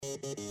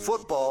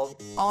Football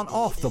on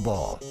Off the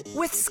Ball.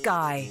 With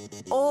Sky.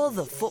 All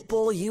the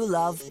football you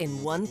love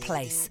in one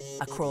place.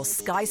 Across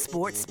Sky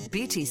Sports,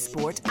 BT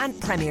Sport and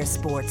Premier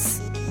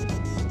Sports.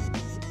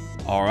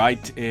 All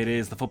right, it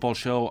is the football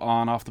show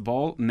on Off the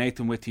Ball.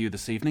 Nathan with you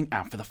this evening,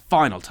 and for the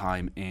final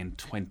time in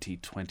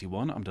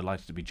 2021, I'm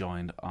delighted to be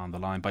joined on the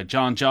line by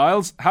John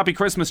Giles. Happy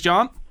Christmas,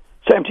 John.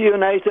 Same to you,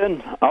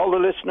 Nathan. All the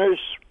listeners.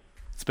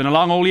 It's been a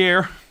long old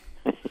year.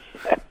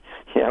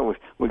 Yeah,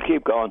 we'll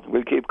keep going.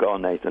 We'll keep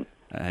going, Nathan.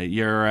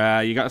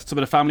 You got some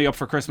of the family up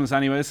for Christmas,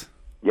 anyways.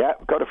 Yeah,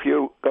 got a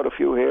few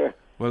here.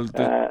 Well,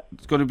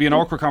 it's going to be an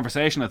awkward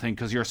conversation, I think,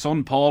 because your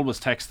son Paul was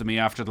texting me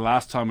after the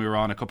last time we were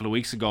on a couple of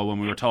weeks ago when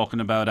we were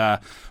talking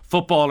about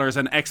footballers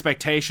and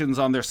expectations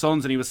on their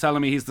sons, and he was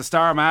telling me he's the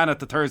star man at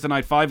the Thursday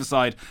night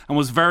five-a-side and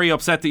was very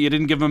upset that you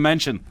didn't give him a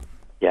mention.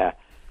 Yeah.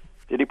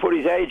 Did he put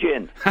his age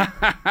in?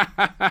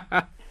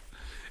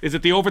 Is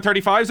it the over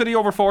 35s or the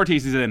over 40s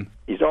he's in?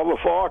 He's over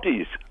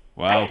 40s.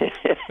 Wow.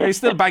 He's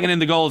still banging in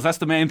the goals. That's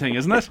the main thing,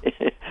 isn't it?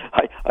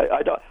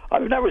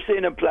 I've never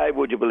seen him play,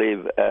 would you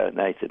believe,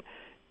 Nathan?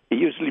 He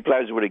usually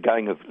plays with a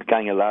gang of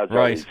lads.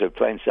 Right. He's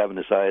playing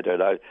seven-a-side.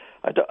 I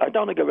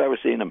don't think I've ever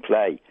seen him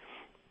play.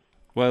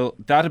 Well,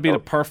 that'd be the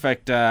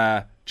perfect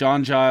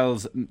John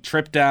Giles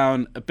trip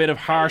down, a bit of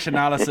harsh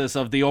analysis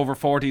of the over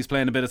 40s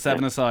playing a bit of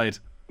seven-a-side.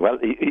 Well,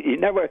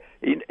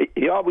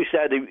 he always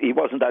said he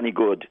wasn't any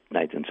good,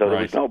 Nathan. So there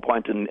was no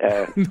point in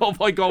no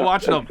point going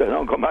watching him. So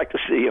don't come back to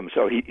see him.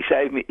 So he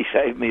saved me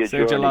a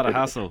journey you a lot of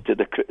hassle to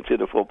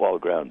the football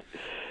ground.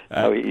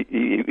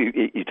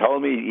 He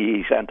told me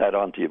he sent that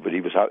on to you, but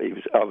he was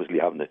obviously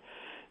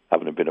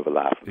having a bit of a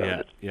laugh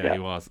about it. Yeah, he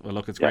was. Well,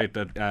 look, it's great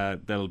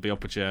that they'll be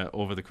up with you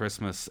over the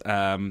Christmas.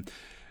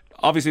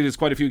 Obviously, there's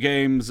quite a few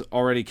games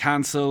already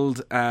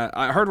cancelled.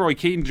 I heard Roy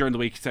Keane during the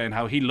week saying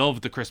how he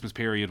loved the Christmas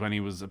period when he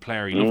was a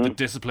player. He loved the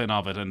discipline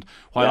of it. And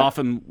while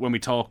often when we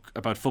talk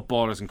about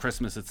footballers and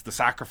Christmas, it's the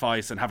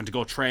sacrifice and having to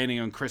go training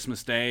on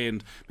Christmas Day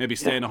and maybe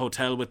stay in a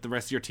hotel with the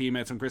rest of your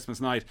teammates on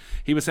Christmas night.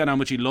 He was saying how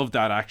much he loved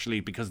that, actually,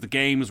 because the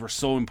games were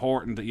so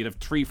important that you'd have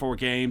 3-4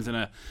 games in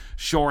a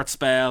short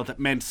spell that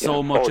meant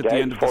so much at the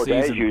end of the season.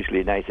 4 days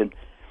usually, Nathan.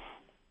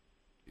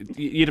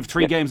 You'd have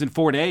 3 games in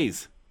 4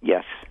 days.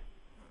 Yes.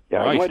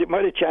 Yeah, right. It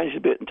might have changed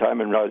a bit in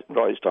time in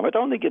Roy's time. I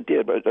don't think it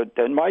did, but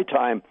in my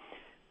time,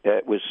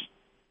 it was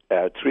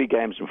 3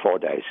 games in 4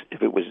 days.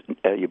 If it was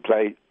you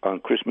play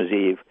on Christmas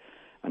Eve,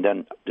 and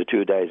then the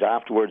 2 days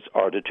afterwards,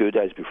 or the 2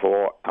 days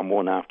before, and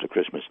one after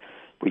Christmas.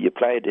 But you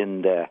played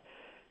in the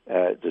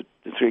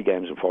 3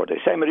 games in 4 days.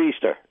 Same at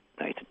Easter,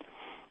 Nathan.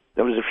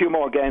 There was a few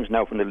more games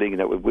now from the league.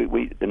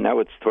 Now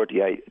it's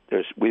 38.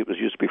 It was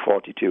used to be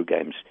 42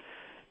 games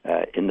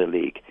in the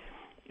league.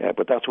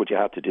 But that's what you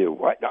had to do.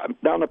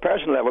 Now, on a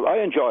personal level, I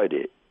enjoyed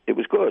it. It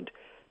was good.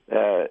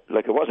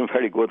 It wasn't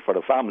very good for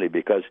the family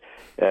because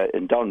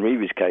in Don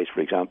Reevy's case,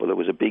 for example, it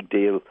was a big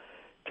deal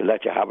to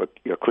let you have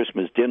your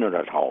Christmas dinner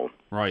at home.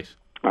 Right.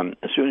 And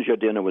as soon as your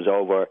dinner was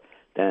over,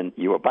 then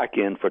you were back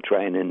in for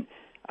training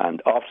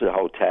and off to the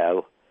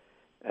hotel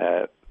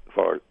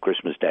for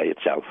Christmas Day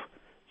itself.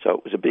 So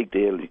it was a big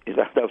deal.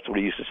 That's what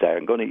he used to say.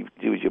 I'm going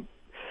to do you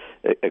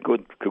a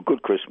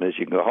good Christmas.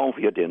 You can go home for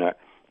your dinner,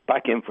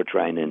 back in for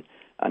training,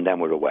 and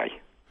then we're away.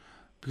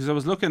 Because I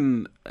was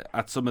looking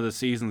at some of the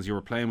seasons you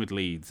were playing with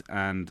Leeds,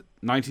 and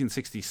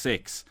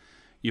 1966,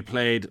 you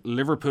played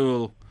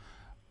Liverpool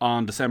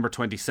on December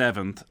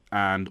 27th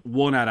and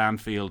won at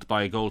Anfield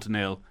by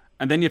 1-0.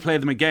 And then you played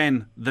them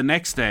again the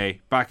next day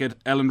back at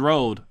Elland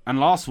Road and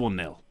lost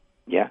 1-0.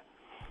 Yeah.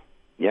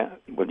 Yeah.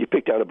 Well, you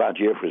picked out a bad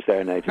year for us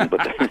there, Nathan,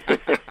 but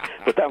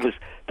but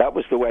that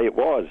was the way it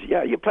was.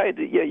 Yeah, you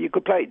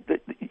could play.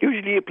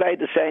 Usually you played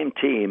the same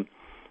team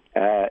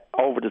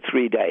over the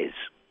 3 days.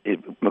 It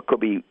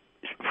could be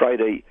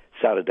Friday,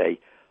 Saturday,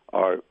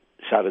 or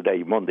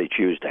Saturday, Monday,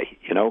 Tuesday,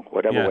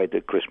 whatever way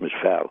the Christmas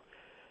fell.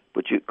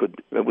 But it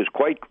was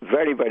quite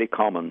very, very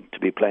common to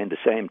be playing the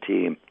same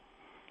team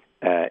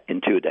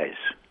in 2 days.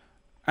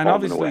 And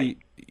obviously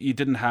you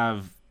didn't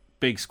have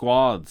big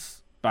squads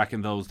back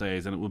in those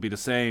days, and it would be the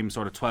same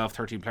sort of 12,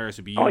 13 players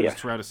would be used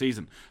throughout a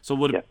season. So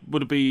would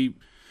it be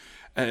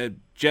a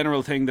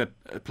general thing that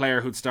a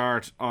player who'd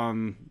start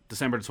on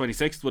December the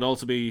 26th would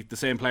also be the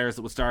same players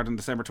that would start on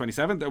December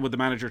 27th, or would the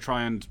manager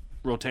try and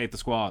rotate the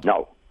squad?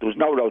 No, there was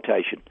no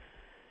rotation.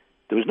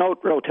 There was no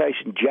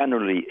rotation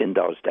generally in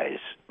those days,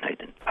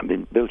 Nathan. I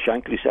mean, Bill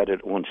Shankly said it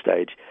at one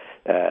stage,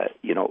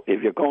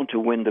 if you're going to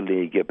win the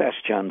league, your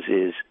best chance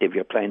is if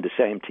you're playing the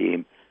same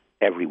team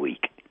every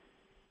week.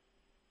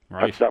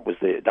 Right. That was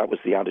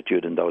the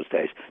attitude in those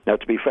days. Now,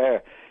 to be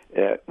fair,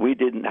 we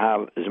didn't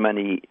have as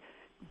many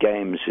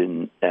games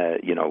in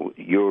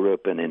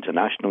Europe and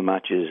international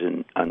matches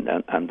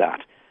and that.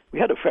 We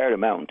had a fair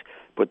amount,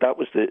 but that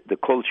was the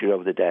culture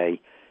of the day.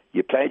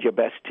 You played your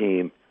best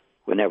team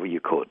whenever you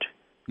could,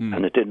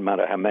 and it didn't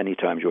matter how many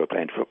times you were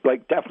playing.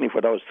 Definitely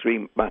for those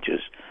 3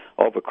 matches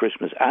over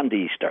Christmas and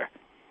Easter,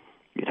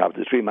 you'd have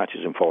the 3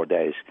 matches in 4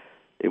 days.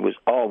 It was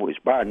always,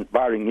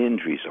 barring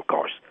injuries, of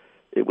course,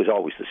 it was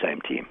always the same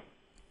team.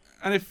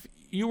 And if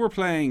you were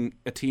playing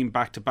a team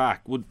back to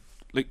back, would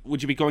like,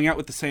 would you be going out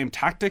with the same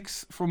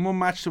tactics from one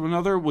match to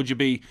another? Would you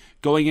be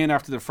going in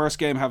after the first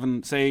game,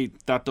 having, say,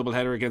 that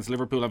doubleheader against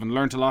Liverpool, having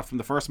learnt a lot from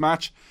the first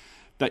match,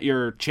 that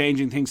you're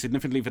changing things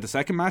significantly for the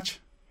second match?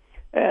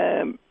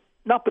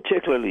 Not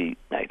particularly,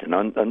 Nathan,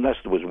 unless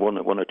there was one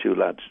or two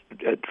lads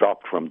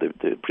dropped from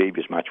the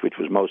previous match, which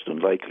was most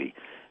unlikely.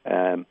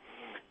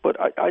 But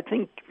I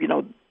think,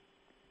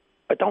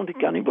 I don't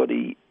think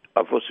anybody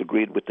of us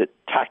agreed with the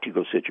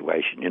tactical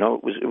situation. It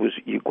was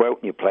you go out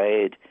and you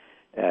played,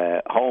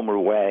 home or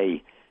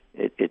away.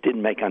 It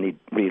didn't make any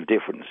real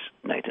difference,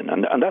 Nathan,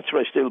 and that's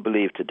what I still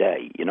believe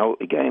today.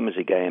 A game is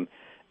a game,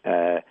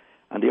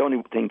 and the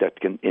only thing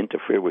that can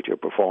interfere with your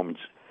performance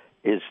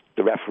is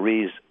the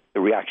referee's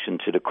reaction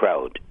to the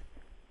crowd.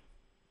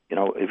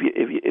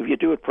 If you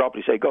do it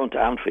properly, say going to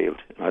Anfield.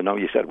 I know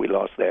you said we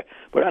lost there,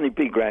 but any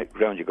big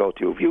ground you go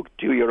to, if you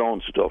do your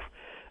own stuff,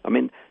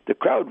 the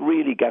crowd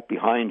really get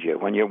behind you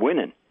when you're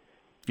winning.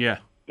 Yeah.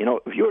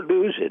 If you're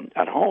losing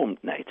at home,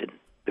 Nathan,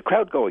 the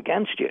crowd go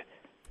against you.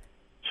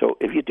 So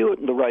if you do it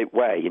in the right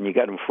way and you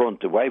get in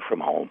front away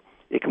from home,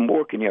 it can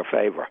work in your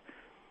favour.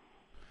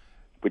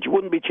 But you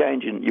wouldn't be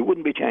changing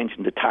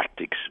the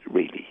tactics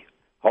really.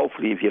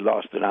 Hopefully, if you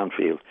lost at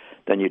Anfield,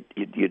 then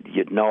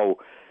you'd know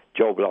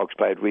Joe Blogg's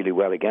played really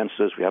well against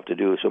us. We have to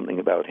do something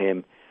about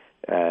him.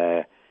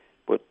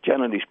 But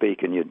generally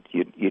speaking,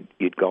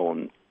 you'd go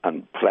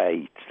and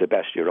play to the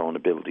best of your own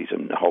abilities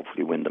and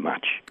hopefully win the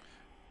match.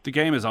 The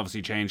game has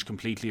obviously changed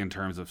completely in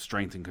terms of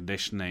strength and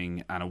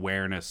conditioning and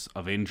awareness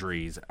of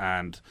injuries,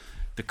 and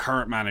the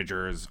current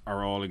managers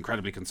are all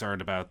incredibly concerned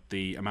about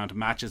the amount of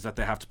matches that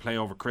they have to play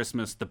over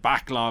Christmas, the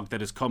backlog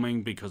that is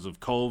coming because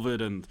of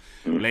COVID and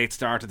late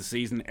start of the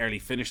season, early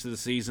finish of the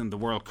season, the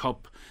World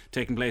Cup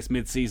taking place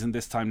mid-season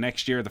this time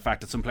next year, the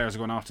fact that some players are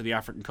going off to the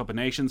African Cup of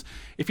Nations.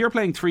 If you're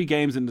playing 3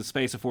 games in the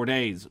space of 4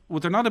 days,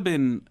 would there not have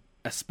been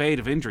a spate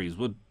of injuries?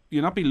 Would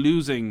you not be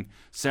losing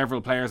several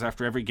players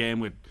after every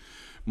game with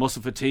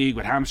muscle fatigue,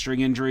 with hamstring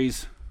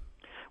injuries?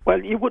 Well,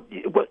 it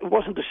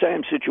wasn't the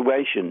same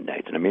situation,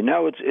 Nathan.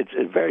 Now it's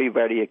a very,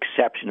 very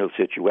exceptional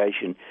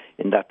situation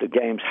in that the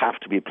games have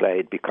to be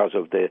played because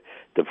of the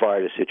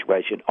virus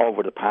situation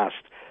over the past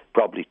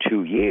probably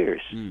 2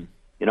 years.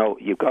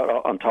 You've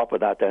got on top of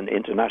that then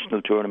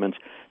international tournaments.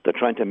 They're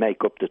trying to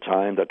make up the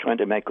time. They're trying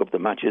to make up the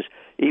matches.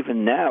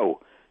 Even now,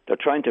 they're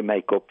trying to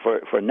make up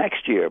for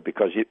next year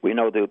because we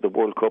know the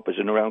World Cup is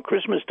in around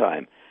Christmas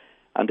time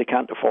and they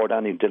can't afford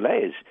any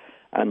delays.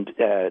 And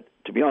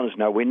to be honest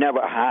now, we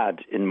never had,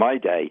 in my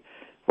day,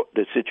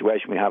 the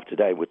situation we have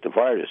today with the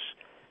virus.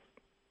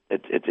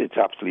 It's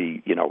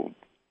absolutely,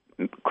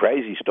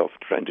 crazy stuff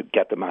trying to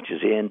get the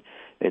matches in.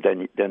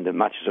 And then the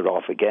matches are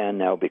off again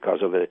now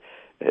because of a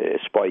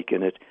spike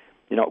in it.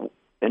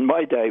 In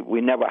my day,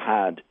 we never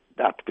had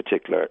that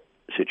particular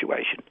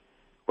situation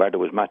where there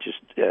was matches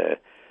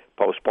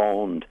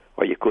postponed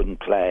or you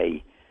couldn't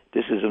play.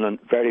 This is a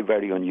very,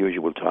 very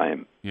unusual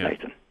time,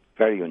 Nathan.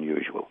 Very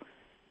unusual.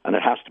 And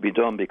it has to be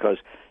done because,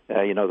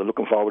 they're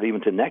looking forward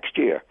even to next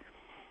year.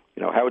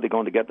 How are they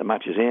going to get the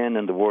matches in?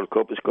 And the World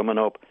Cup is coming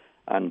up.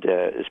 And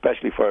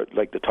especially for,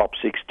 the top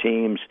 6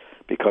 teams,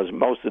 because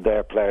most of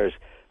their players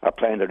are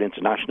playing at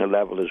international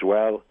level as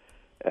well.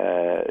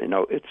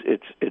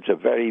 It's a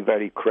very,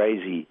 very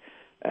crazy,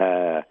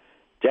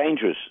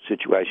 dangerous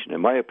situation,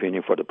 in my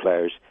opinion, for the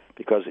players.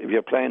 Because if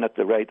you're playing at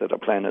the rate that they're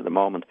playing at the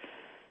moment,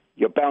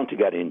 you're bound to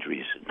get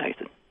injuries,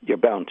 Nathan. You're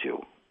bound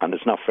to. And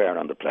it's not fair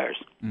on the players.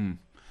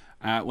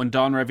 When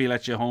Don Revy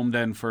let you home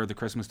then for the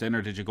Christmas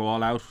dinner, did you go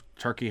all out?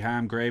 Turkey,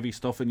 ham, gravy,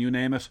 stuffing, you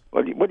name it?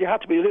 Well, you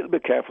had to be a little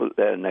bit careful,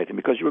 Nathan,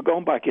 because you were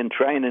going back in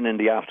training in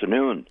the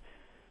afternoon.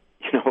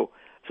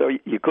 So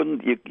you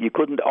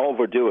couldn't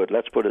overdo it.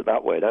 Let's put it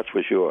that way. That's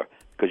for sure.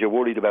 Because you're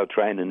worried about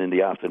training in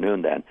the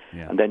afternoon then,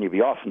 and then you'd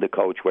be off in the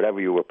coach wherever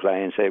you were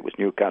playing. Say it was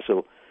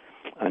Newcastle,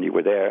 and you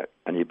were there,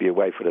 and you'd be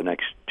away for the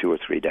next 2 or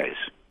 3 days.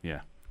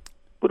 Yeah.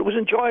 But it was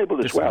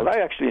enjoyable as well. I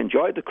actually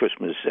enjoyed the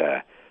Christmas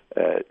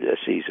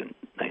season,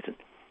 Nathan.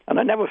 And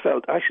I never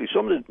felt, actually,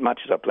 some of the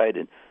matches I played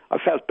in, I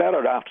felt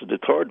better after the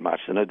third match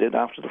than I did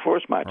after the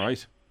first match.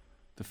 Right.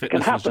 The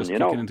fitness was just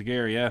kicking into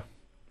gear, yeah.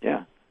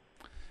 Yeah.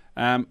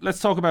 Let's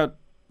talk about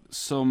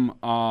some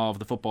of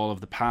the football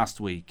of the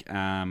past week.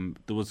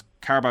 There was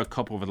Carabao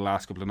Cup over the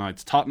last couple of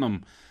nights.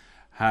 Tottenham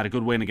had a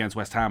good win against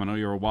West Ham. I know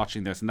you were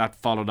watching this, and that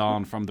followed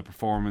on from the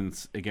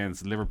performance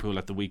against Liverpool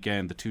at the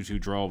weekend, the 2-2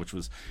 draw, which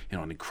was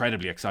an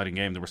incredibly exciting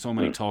game. There were so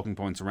many talking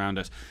points around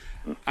it.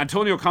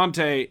 Antonio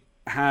Conte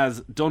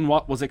has done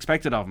what was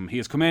expected of him. He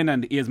has come in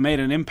and he has made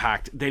an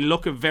impact. They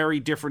look a very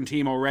different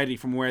team already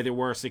from where they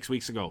were 6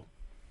 weeks ago.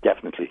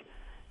 Definitely,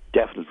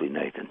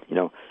 Nathan.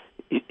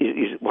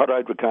 He's what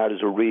I'd regard as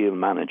a real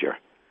manager.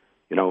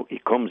 He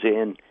comes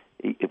in,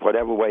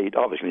 whatever way,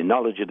 obviously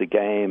knowledge of the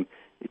game,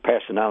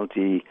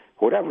 personality,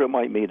 whatever it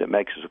might be that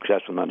makes a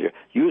successful manager.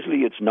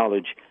 Usually it's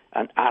knowledge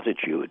and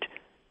attitude.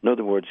 In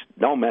other words,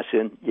 no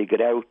messing. You get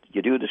out,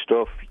 you do the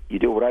stuff, you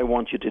do what I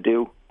want you to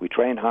do. We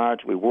train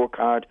hard, we work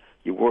hard,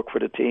 you work for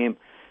the team.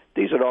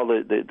 These are all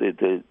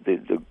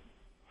the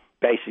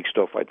basic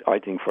stuff, I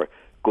think, for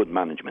good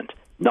management.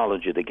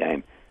 Knowledge of the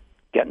game.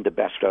 getting the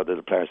best out of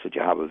the players that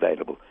you have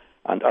available.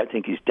 And I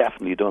think he's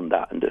definitely done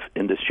that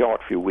in the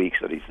short few weeks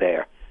that he's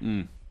there.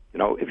 You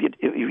know, if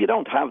you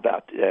don't have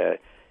that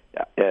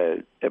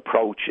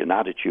approach and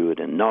attitude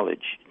and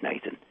knowledge,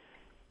 Nathan,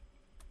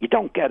 you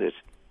don't get it.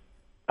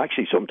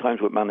 Actually,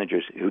 sometimes with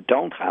managers who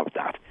don't have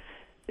that,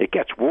 it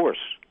gets worse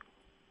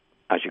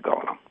as you go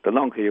along. The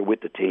longer you're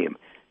with the team,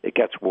 it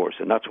gets worse,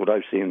 and that's what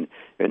I've seen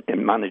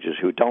in managers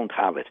who don't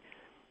have it.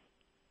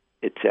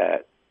 It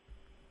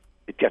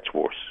gets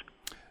worse.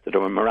 The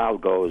morale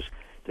goes.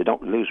 They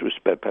don't lose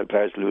respect.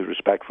 Players lose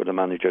respect for the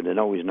manager. They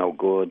know he's no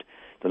good.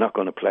 They're not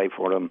going to play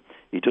for him.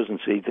 He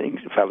doesn't see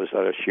things. Fellas that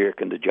are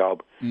shirking the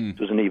job,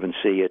 doesn't even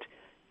see it,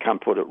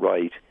 can't put it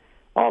right.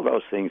 All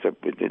those things. A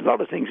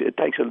lot of things. It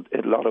takes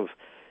a lot of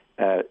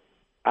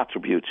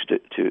attributes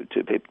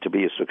to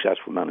be a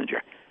successful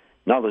manager.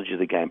 Knowledge of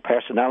the game,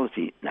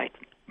 personality,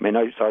 Nathan. I mean,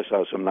 I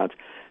saw some lads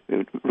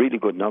with really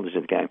good knowledge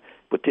of the game,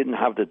 but didn't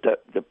have the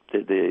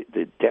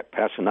depth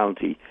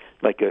personality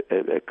like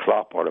a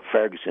Klopp or a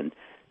Ferguson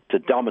to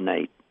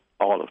dominate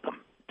all of them.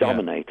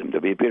 Dominate them.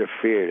 There'll be a bit of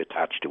fear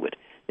attached to it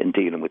in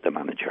dealing with the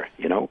manager,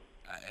 you know.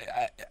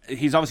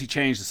 He's obviously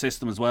changed the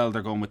system as well.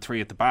 They're going with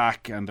 3 at the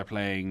back and they're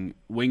playing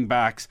wing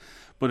backs,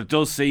 but it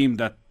does seem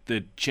that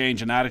the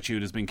change in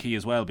attitude has been key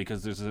as well,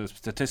 because there's a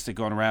statistic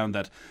going around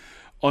that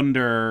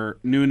under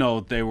Nuno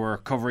they were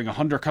covering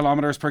 100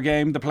 kilometres per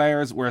game, the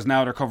players, whereas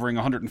now they're covering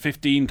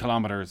 115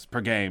 kilometres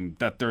per game.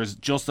 That there's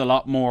just a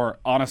lot more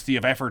honesty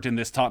of effort in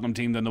this Tottenham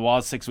team than there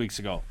was 6 weeks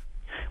ago.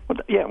 Well,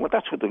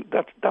 that's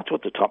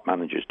what the top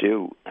managers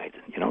do,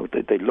 Nathan. You know,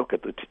 they look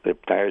at the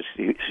players,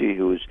 see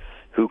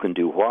who can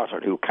do what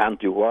or who can't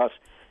do what.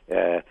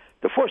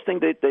 The first thing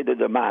they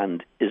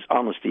demand is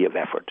honesty of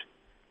effort.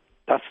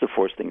 That's the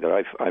first thing that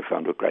I've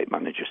found with great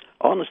managers.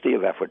 Honesty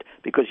of effort,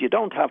 because you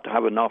don't have to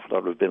have an awful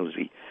lot of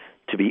ability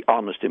to be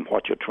honest in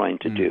what you're trying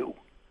to do.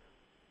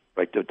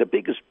 Right? The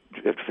biggest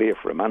fear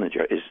for a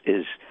manager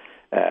is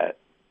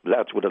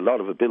lads with a lot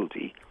of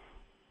ability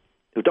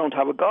who don't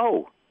have a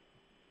go.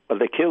 Well,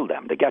 they kill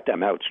them. They get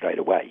them out straight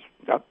away.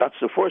 That's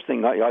the first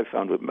thing I've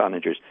found with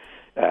managers.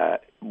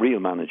 Real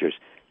managers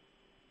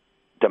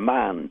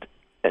demand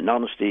an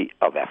honesty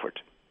of effort.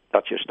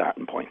 That's your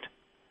starting point.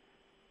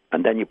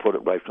 And then you put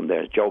it right from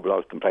there. Joe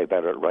Blows can play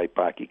better at right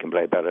back. He can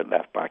play better at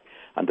left back.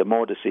 And the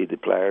more they see the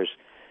players,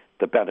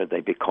 the better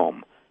they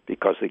become,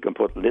 because they can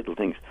put little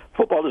things.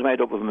 Football is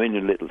made up of a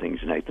million little things,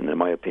 Nathan, in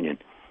my opinion.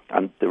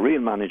 And the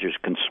real managers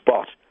can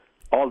spot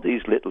all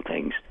these little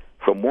things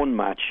from one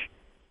match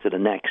to the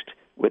next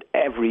with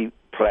every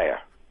player.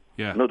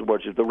 Yeah. In other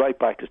words, if the right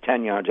back is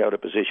 10 yards out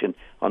of position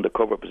on the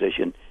cover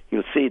position,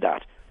 you'll see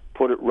that.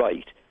 Put it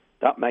right.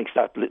 That makes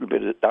that little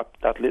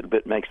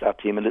bit makes that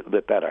team a little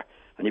bit better.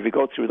 And if you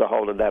go through the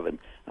whole 11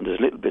 and there's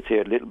little bits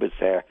here, little bits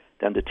there,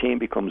 then the team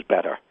becomes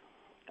better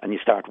and you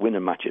start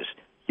winning matches.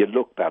 You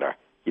look better.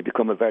 You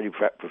become a very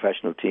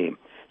professional team.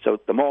 So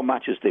the more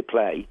matches they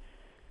play,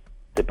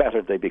 the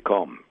better they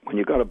become. When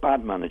you've got a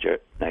bad manager,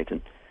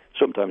 Nathan,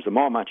 sometimes the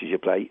more matches you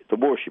play, the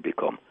worse you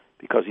become,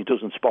 because he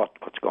doesn't spot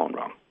what's going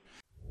wrong.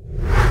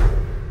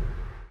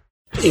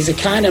 He's the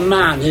kind of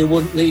man who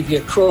wouldn't leave you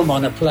a crumb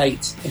on a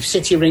plate. If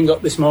City ring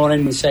up this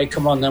morning and say,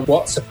 come on then,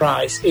 what's the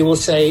price? He will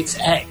say it's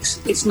X.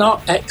 It's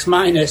not X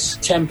minus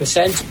 10%.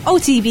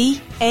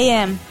 OTB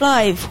AM,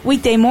 live,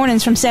 weekday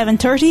mornings from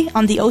 7:30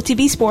 on the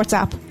OTB Sports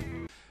app.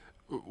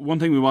 One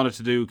thing we wanted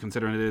to do,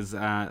 considering it is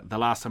the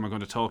last time we're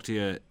going to talk to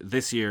you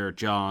this year,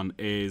 John,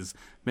 is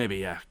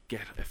maybe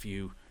get a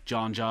few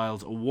John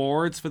Giles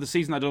awards for the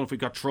season. I don't know if we've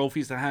got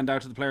trophies to hand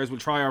out to the players. We'll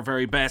try our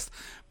very best,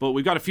 but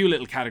we've got a few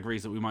little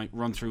categories that we might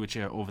run through with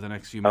you over the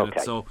next few minutes.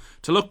 Okay. So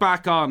to look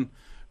back on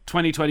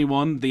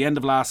 2021, the end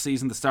of last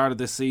season, the start of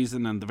this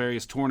season, and the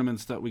various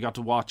tournaments that we got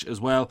to watch as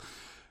well,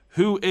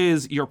 who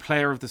is your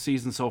player of the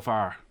season so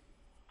far?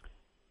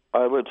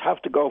 I would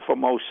have to go for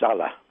Mo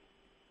Salah.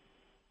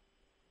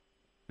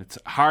 It's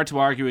hard to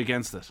argue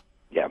against it.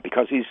 Yeah,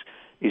 because he's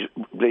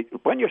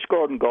when you're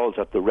scoring goals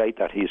at the rate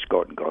that he's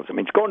scoring goals. I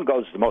mean, scoring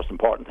goals is the most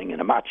important thing in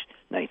a match,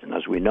 Nathan,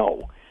 as we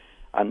know.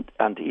 And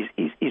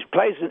he's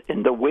plays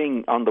in the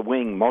wing, on the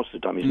wing most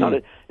of the time. He's not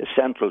a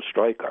central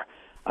striker.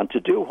 And to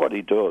do what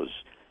he does,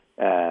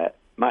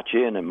 match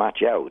in and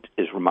match out,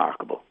 is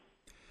remarkable.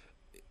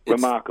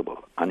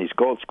 Remarkable. And his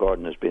goal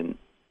scoring has been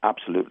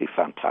absolutely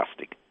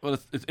fantastic. Well,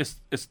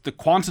 it's the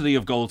quantity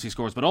of goals he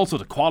scores, but also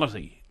the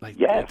quality.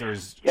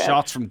 There's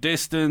shots from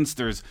distance.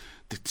 There's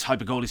the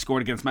type of goal he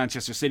scored against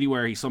Manchester City,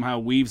 where he somehow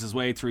weaves his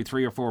way through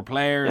 3 or 4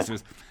 players.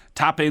 There's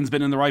tap-ins,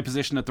 been in the right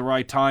position at the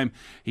right time.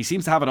 He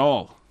seems to have it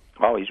all.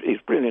 Oh, he's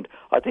brilliant.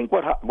 I think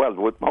with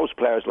most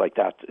players like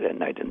that,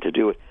 Nathan, to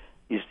do it,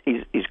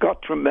 he's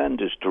got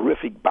tremendous,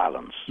 terrific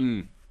balance.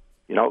 You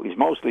know, he's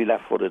mostly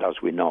left-footed, as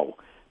we know,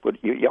 but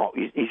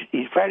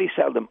he's very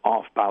seldom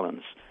off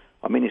balance.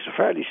 I mean, he's a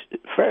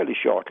fairly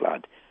short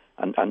lad,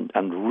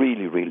 and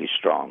really, really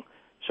strong.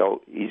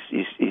 So his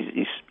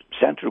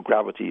centre of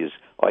gravity is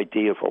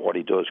ideal for what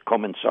he does.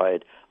 Come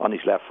inside on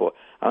his left foot,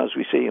 and as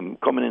we see him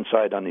coming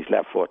inside on his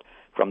left foot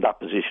from that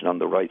position on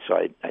the right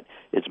side,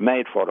 it's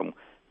made for him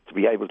to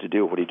be able to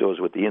do what he does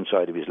with the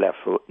inside of his left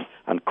foot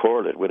and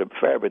curl it with a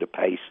fair bit of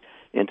pace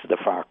into the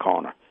far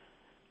corner.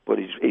 But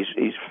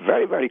he's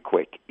very, very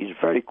quick. He's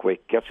very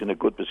quick, gets in a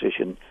good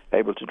position,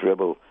 able to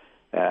dribble,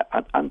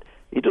 and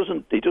he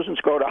doesn't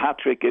score a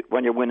hat-trick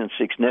when you're winning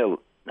 6-0,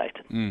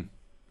 Nathan.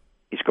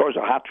 He scores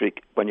a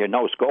hat-trick when you're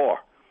no score.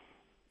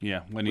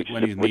 Yeah, when he's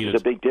needed. Which is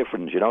a big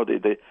difference,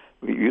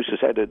 we used to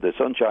say that the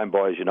Sunshine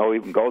Boys,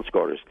 even goal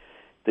scorers,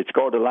 they'd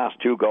score the last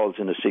 2 goals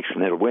in a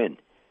 6-0 win.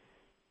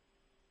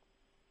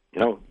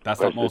 That's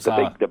not Mo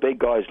Salah. The big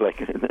guys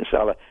like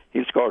Salah,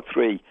 he'll score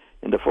 3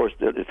 in the first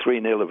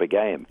 3-0 of a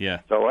game. Yeah.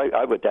 So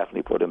I would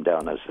definitely put him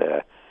down as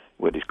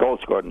with his goal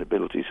scoring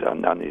abilities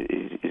and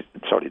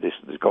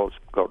his goal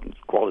scoring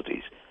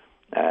qualities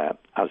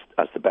as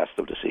the best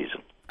of the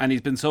season. And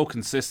he's been so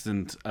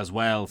consistent as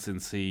well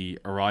since he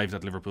arrived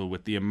at Liverpool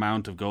with the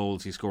amount of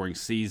goals he's scoring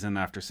season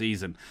after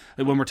season.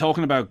 When we're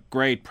talking about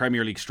great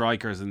Premier League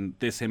strikers and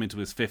him into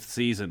his 5th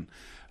season,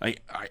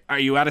 are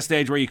you at a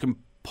stage where you can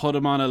put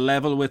him on a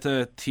level with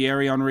a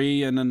Thierry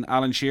Henry and an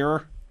Alan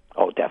Shearer?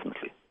 Oh, definitely.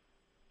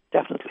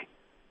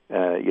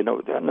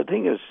 And the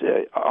thing is,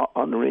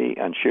 Henry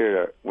and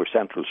Shearer were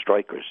central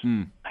strikers,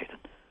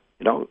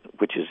 Nathan.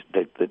 Which is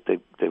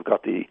they've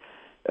got the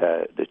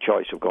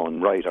choice of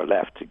going right or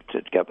left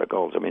to get their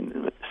goals. I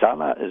mean,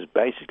 Salah is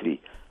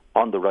basically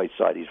on the right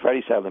side. You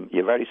very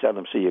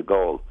seldom see a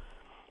goal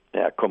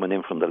coming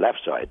in from the left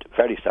side.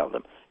 Very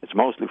seldom. It's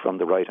mostly from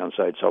the right hand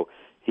side. So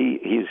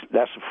he's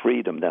less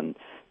freedom than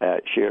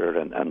Shearer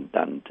and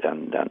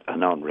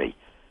Henry.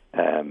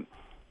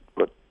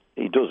 But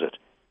he does it,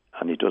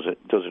 and he does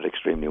it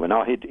extremely well.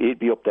 Now he'd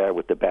be up there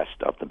with the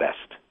best of the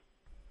best,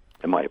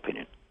 in my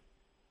opinion.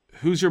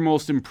 Who's your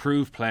most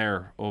improved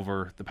player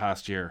over the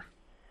past year?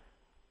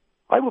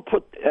 I would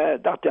put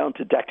that down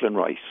to Declan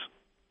Rice.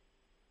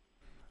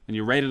 And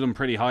you rated him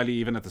pretty highly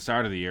even at the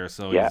start of the year,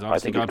 so he's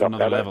obviously gone to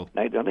another level.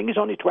 I think he's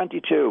only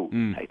 22,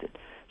 Nathan.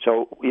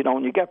 So,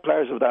 when you get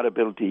players of that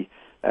ability,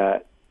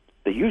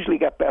 they usually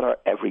get better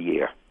every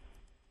year.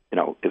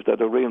 If they're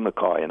the real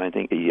McCoy, and I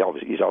think he's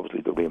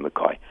obviously the real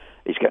McCoy.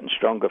 He's getting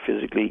stronger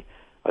physically.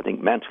 I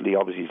think mentally,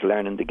 obviously, he's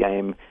learning the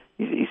game.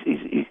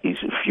 He's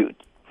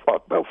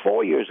about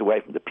 4 years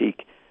away from the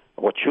peak,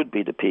 what should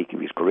be the peak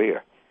of his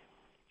career.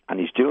 And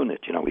he's doing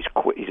it,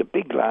 he's a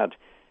big lad,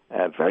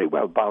 very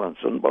well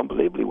balanced,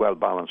 unbelievably well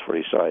balanced for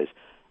his size,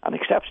 and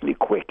exceptionally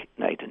quick,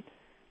 Nathan.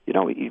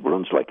 He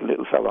runs like a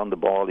little fella on the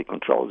ball, he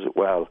controls it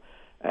well.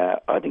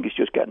 I think he's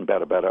just getting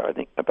better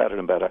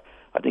and better.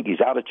 I think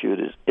his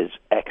attitude is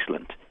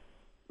excellent.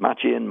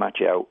 Match in,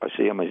 match out. I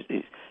see him,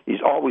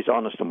 he's always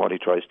honest in what he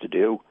tries to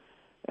do.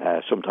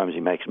 Sometimes he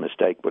makes a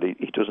mistake, but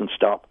he doesn't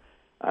stop.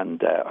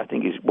 And I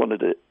think he's one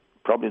of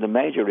probably the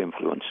major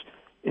influence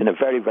in a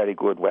very, very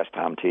good West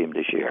Ham team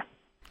this year.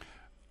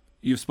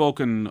 You've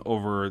spoken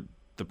over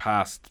the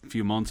past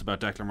few months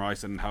about Declan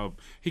Rice and how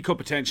he could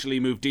potentially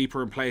move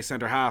deeper and play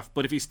centre half.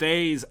 But if he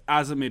stays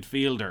as a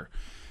midfielder,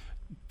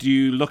 do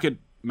you look at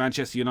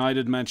Manchester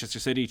United, Manchester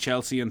City,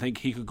 Chelsea and think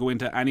he could go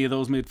into any of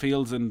those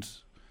midfields and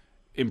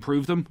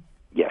improve them?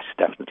 Yes,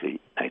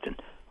 definitely, Nathan.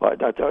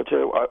 What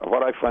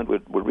I find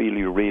with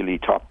really, really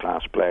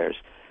top-class players,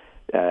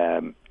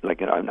 and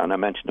I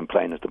mentioned him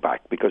playing at the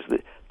back, because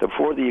the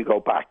further you go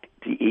back,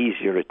 the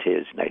easier it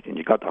is, Nathan.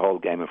 You've got the whole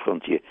game in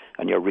front of you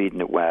and you're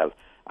reading it well,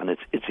 and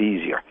it's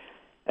easier.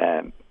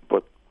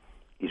 But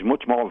he's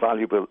much more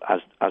valuable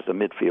as the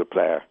midfield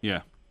player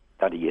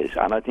that he is,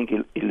 and I think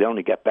he'll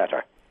only get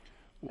better.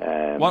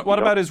 What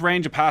about his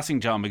range of passing,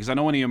 John? Because I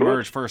know when he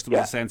emerged first, there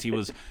was a sense he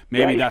was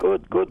maybe he's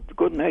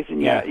good, Nathan.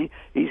 Yeah,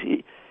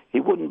 he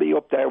wouldn't be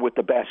up there with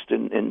the best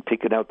in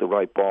picking out the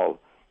right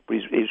ball. But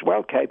he's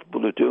well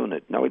capable of doing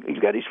it. Now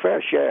he'll get his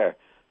fair share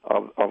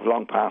of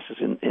long passes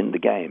in the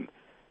game.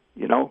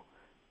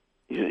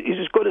 He's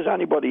as good as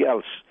anybody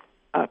else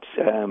at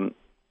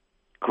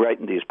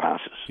creating these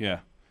passes. Yeah.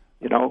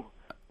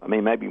 I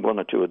mean, maybe one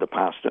or two of the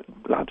past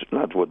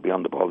lads would be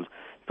on the ball.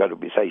 Better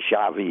be, say,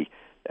 Xavi,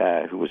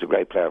 who was a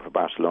great player for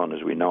Barcelona,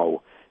 as we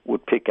know,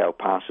 would pick out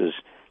passes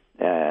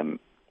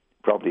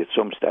probably at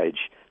some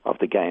stage of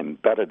the game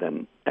better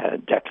than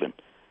Declan.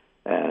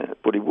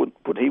 But he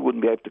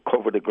wouldn't be able to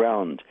cover the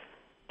ground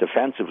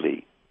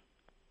defensively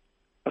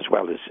as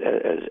well as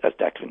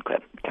Declan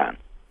can.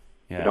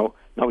 Yeah.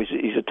 No,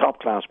 he's a top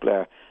class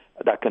player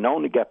that can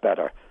only get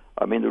better.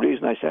 I mean, the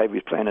reason I say if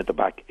he's playing at the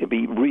back, it'd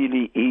be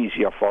really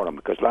easier for him,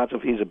 because lads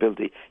of his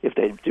ability, if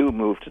they do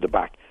move to the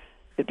back,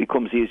 it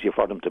becomes easier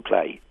for them to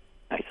play,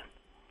 Nathan.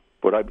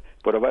 But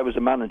if I was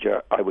a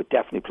manager, I would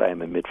definitely play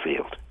him in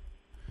midfield.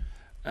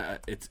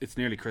 It's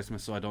nearly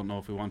Christmas, so I don't know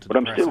if we want to. But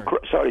I'm still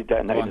sorry,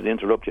 Dan, to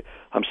interrupt you.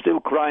 I'm still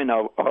crying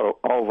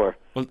over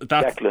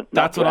Declan.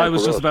 That's what I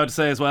was just about to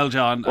say as well,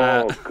 John.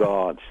 Oh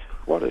God,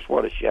 what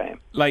a shame!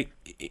 Like,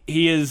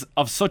 he is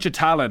of such a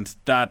talent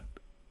that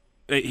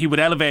he would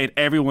elevate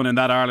everyone in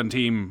that Ireland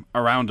team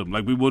around him.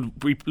 Like, we would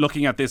be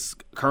looking at this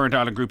current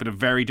Ireland group in a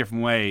very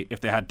different way if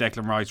they had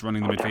Declan Rice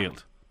running the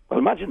midfield. Well,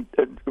 imagine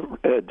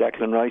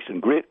Declan Rice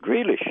and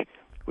Grealish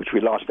which we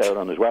lost out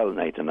on as well,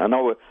 Nathan. I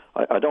know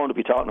I don't want to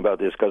be talking about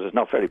this because it's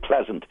not very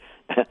pleasant,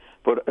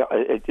 but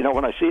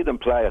when I see them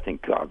play, I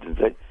think, God,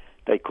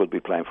 they could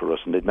be playing for us,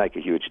 and they'd make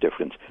a huge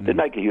difference. They'd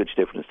make a huge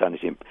difference to any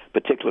team,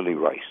 particularly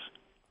Rice.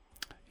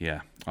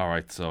 Yeah, all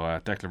right, so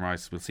Declan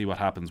Rice, we'll see what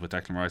happens with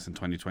Declan Rice in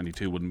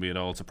 2022. Wouldn't be at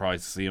all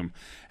surprised to see him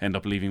end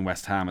up leaving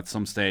West Ham at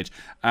some stage.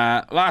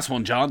 Last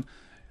one, John.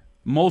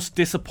 Most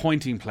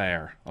disappointing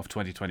player of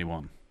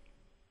 2021?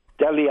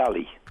 Dele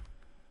Alli.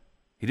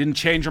 He didn't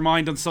change your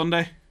mind on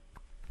Sunday?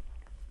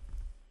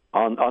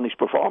 On his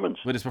performance?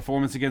 With his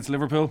performance against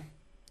Liverpool?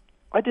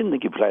 I didn't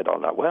think he played all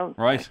that well.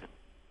 Right.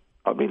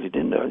 I really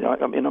didn't.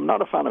 I mean, I'm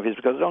not a fan of his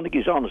because I don't think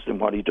he's honest in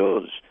what he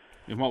does.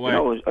 In what way?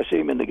 I see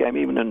him in the game,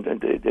 even in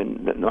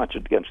the match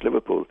against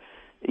Liverpool.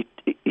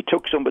 He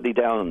took somebody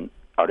down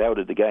or out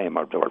of the game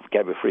or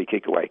gave a free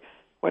kick away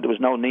when there was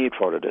no need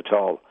for it at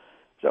all.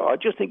 So I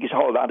just think his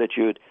whole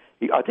attitude,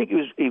 I think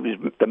he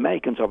was the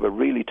makings of a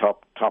really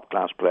top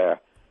class player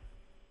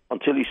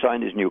until he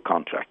signed his new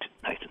contract,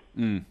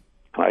 Nathan.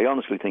 I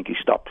honestly think he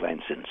stopped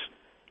playing since.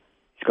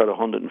 He's got a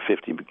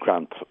 150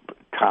 grand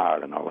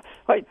car and all that.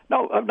 I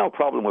have no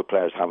problem with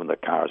players having their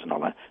cars and all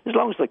that, as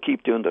long as they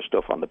keep doing their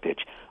stuff on the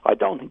pitch. I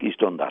don't think he's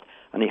done that,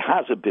 and he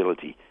has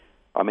ability.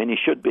 I mean, he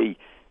should be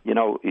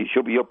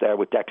up there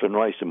with Declan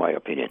Rice, in my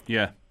opinion.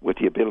 Yeah, with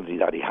the ability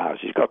that he has,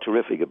 he's got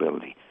terrific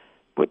ability.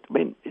 But I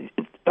mean,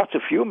 that's a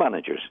few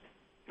managers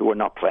who are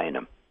not playing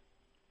him.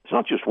 It's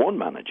not just one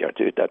manager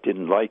that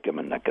didn't like him,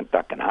 and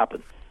that can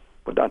happen.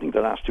 But I think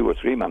the last 2 or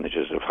 3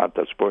 managers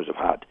that Spurs have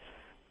had.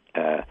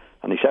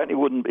 And he certainly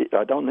wouldn't be.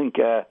 I don't think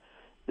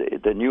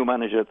the new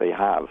manager they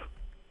have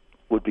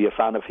would be a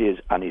fan of his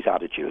and his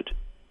attitude,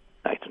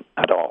 Nathan,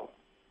 at all.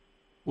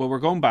 Well, we're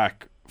going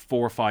back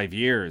 4 or 5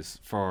 years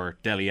for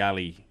Dele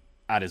Alli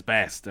at his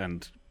best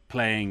and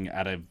playing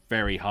at a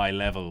very high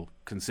level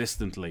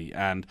consistently.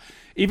 And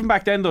even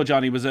back then, though,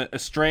 Johnny was a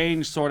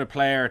strange sort of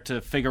player to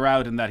figure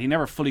out in that he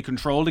never fully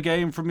controlled the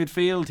game from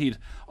midfield. He'd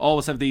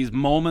always have these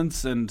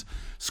moments and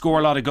score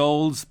a lot of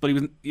goals, but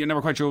you're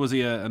never quite sure, was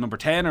he a number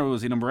 10 or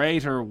was he number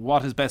 8 or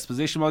what his best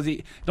position was.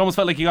 It almost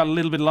felt like he got a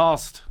little bit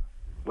lost.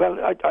 Well,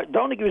 I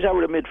don't think he was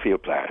ever a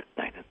midfield player,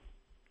 Nathan.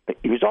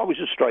 He was always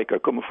a striker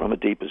coming from a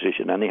deep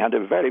position, and he had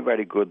a very,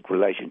 very good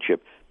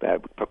relationship,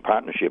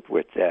 partnership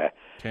with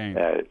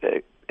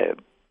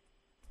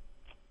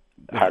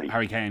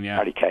Harry Kane, yeah.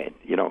 Harry Kane,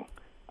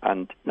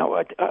 And no,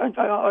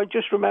 I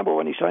just remember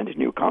when he signed his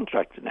new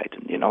contract,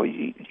 Nathan.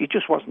 He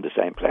just wasn't the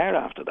same player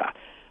after that.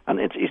 And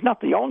he's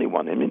not the only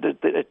one. I mean,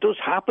 it does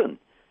happen.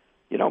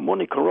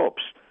 Money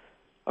corrupts.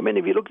 I mean,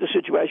 if you look at the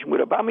situation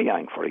with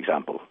Aubameyang, for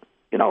example,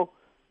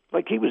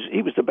 like he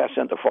was the best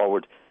centre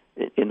forward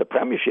in the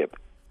Premiership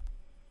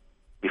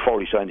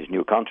before he signed his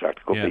new contract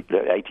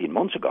 18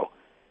 months ago.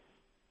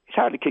 He's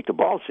hardly kicked a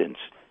ball since.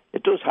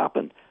 It does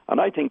happen,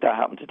 and I think that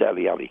happened to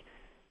Dele Alli.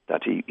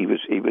 That he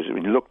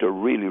looked a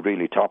really,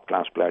 really top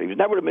class player. He was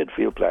never a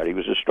midfield player. He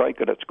was a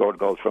striker that scored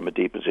goals from a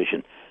deep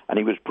position, and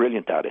he was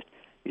brilliant at it.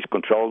 His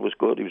control was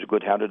good. He was a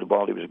good header of the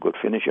ball. He was a good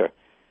finisher.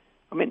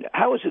 I mean,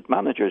 how is it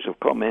managers have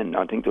come in?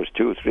 I think there's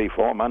 2, 3,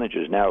 4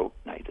 managers now,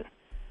 Nathan.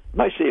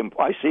 And I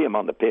see him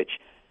on the pitch,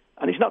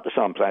 and he's not the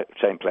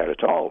same player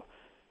at all.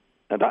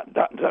 And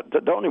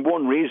the only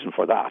one reason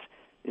for that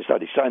is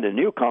that he signed a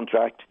new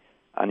contract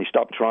and he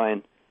stopped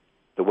trying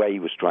the way he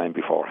was trying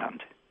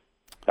beforehand.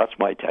 That's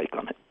my take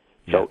on it.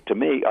 Yeah. So to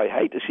me, I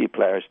hate to see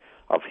players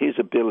of his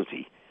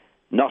ability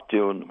not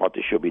doing what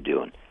they should be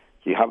doing.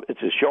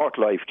 It's a short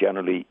life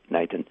generally,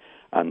 Nathan,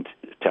 and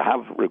to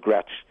have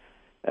regrets,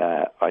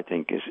 I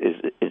think is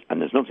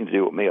and there's nothing to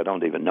do with me. I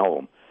don't even know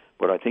him,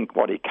 but I think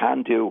what he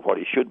can do, what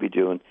he should be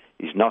doing,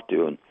 he's not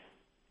doing,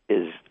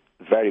 is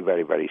very,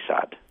 very, very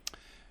sad.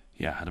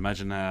 Yeah, I'd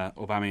imagine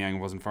Aubameyang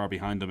wasn't far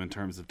behind him in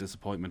terms of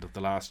disappointment of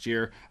the last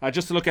year.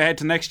 Just to look ahead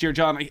to next year,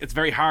 John, it's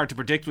very hard to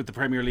predict with the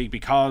Premier League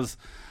because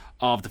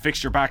of the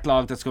fixture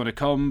backlog that's going to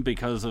come,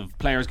 because of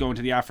players going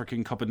to the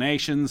African Cup of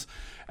Nations.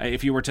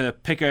 If you were to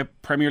pick a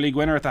Premier League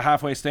winner at the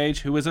halfway stage,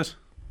 who is it?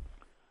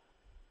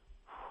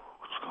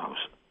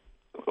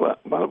 Well,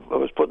 I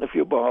was putting a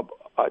few bob.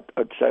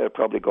 I'd say I'd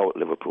probably go with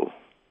Liverpool.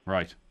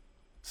 Right.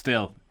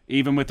 Still,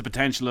 even with the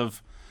potential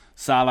of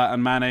Salah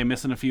and Mane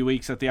missing a few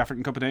weeks at the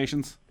African Cup of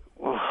Nations?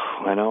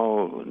 I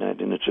know,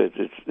 Nathan.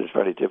 It's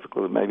very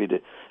difficult. Maybe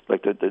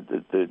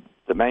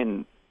the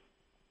main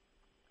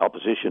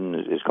opposition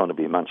is going to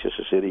be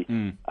Manchester City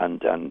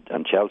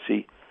and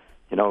Chelsea.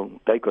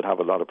 They could have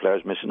a lot of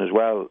players missing as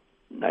well,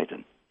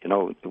 Nathan.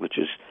 Which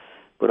is.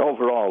 But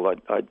overall, if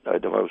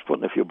I was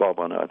putting a few bob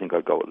on it, I think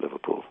I'd go with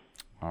Liverpool.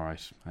 All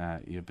right.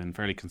 You've been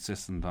fairly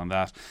consistent on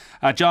that.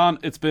 John,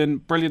 it's been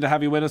brilliant to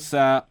have you with us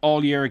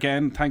all year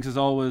again. Thanks as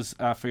always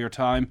for your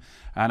time.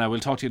 And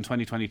we'll talk to you in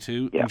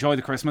 2022. Yeah. Enjoy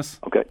the Christmas.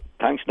 Okay.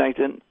 Thanks,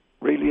 Nathan.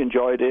 Really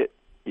enjoyed it.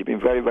 You've been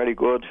very, very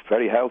good.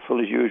 Very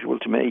helpful as usual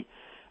to me.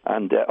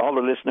 And all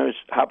the listeners,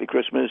 happy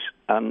Christmas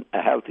and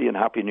a healthy and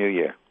happy New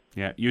Year.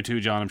 Yeah, you too,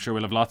 John. I'm sure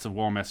we'll have lots of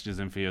warm messages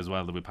in for you as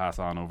well that we pass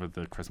on over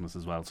the Christmas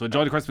as well. So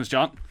enjoy the Christmas,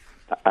 John.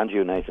 And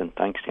you, Nathan.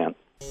 Thanks, Ken.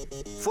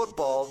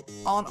 Football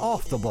on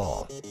Off the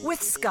Ball.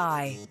 With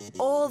Sky,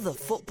 all the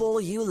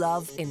football you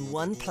love in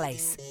one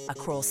place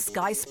across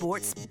Sky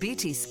Sports,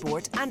 BT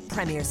Sport and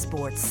Premier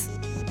Sports.